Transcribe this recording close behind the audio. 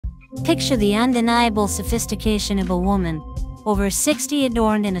Picture the undeniable sophistication of a woman over 60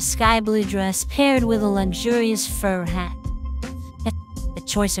 adorned in a sky blue dress paired with a luxurious fur hat. The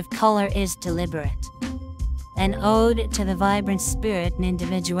choice of color is deliberate, an ode to the vibrant spirit and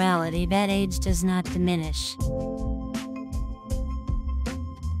individuality that age does not diminish.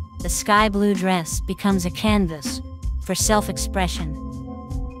 The sky blue dress becomes a canvas for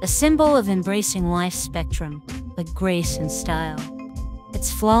self-expression, a symbol of embracing life's spectrum with grace and style.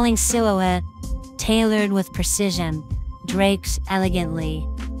 Its flowing silhouette, tailored with precision, drapes elegantly,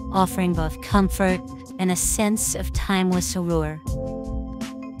 offering both comfort and a sense of timeless allure.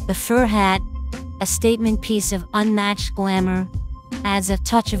 The fur hat, a statement piece of unmatched glamour, adds a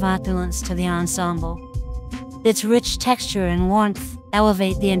touch of opulence to the ensemble. Its rich texture and warmth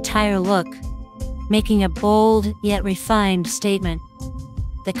elevate the entire look, making a bold yet refined statement.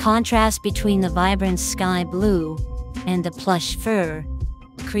 The contrast between the vibrant sky blue and the plush fur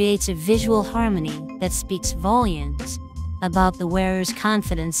creates a visual harmony that speaks volumes about the wearer's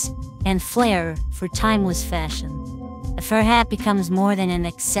confidence and flair for timeless fashion. The fur hat becomes more than an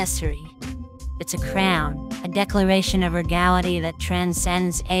accessory. It's a crown, a declaration of regality that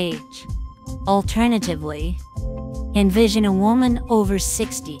transcends age. Alternatively, envision a woman over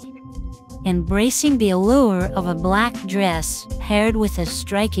 60, embracing the allure of a black dress paired with a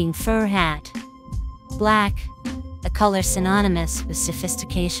striking fur hat. Black, a color synonymous with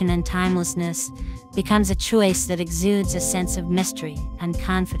sophistication and timelessness, becomes a choice that exudes a sense of mystery and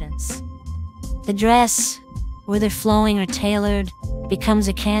confidence. The dress, whether flowing or tailored, becomes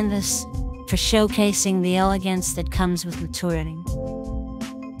a canvas for showcasing the elegance that comes with maturity.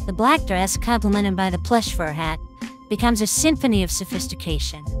 The black dress, complemented by the plush fur hat, becomes a symphony of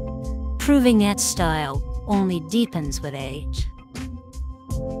sophistication, proving that style only deepens with age.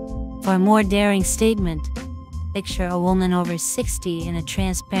 For a more daring statement, picture a woman over 60 in a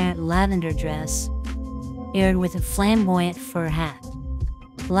transparent lavender dress, paired with a flamboyant fur hat.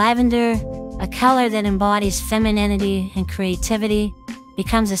 Lavender, a color that embodies femininity and creativity,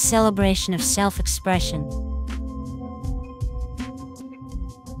 becomes a celebration of self-expression,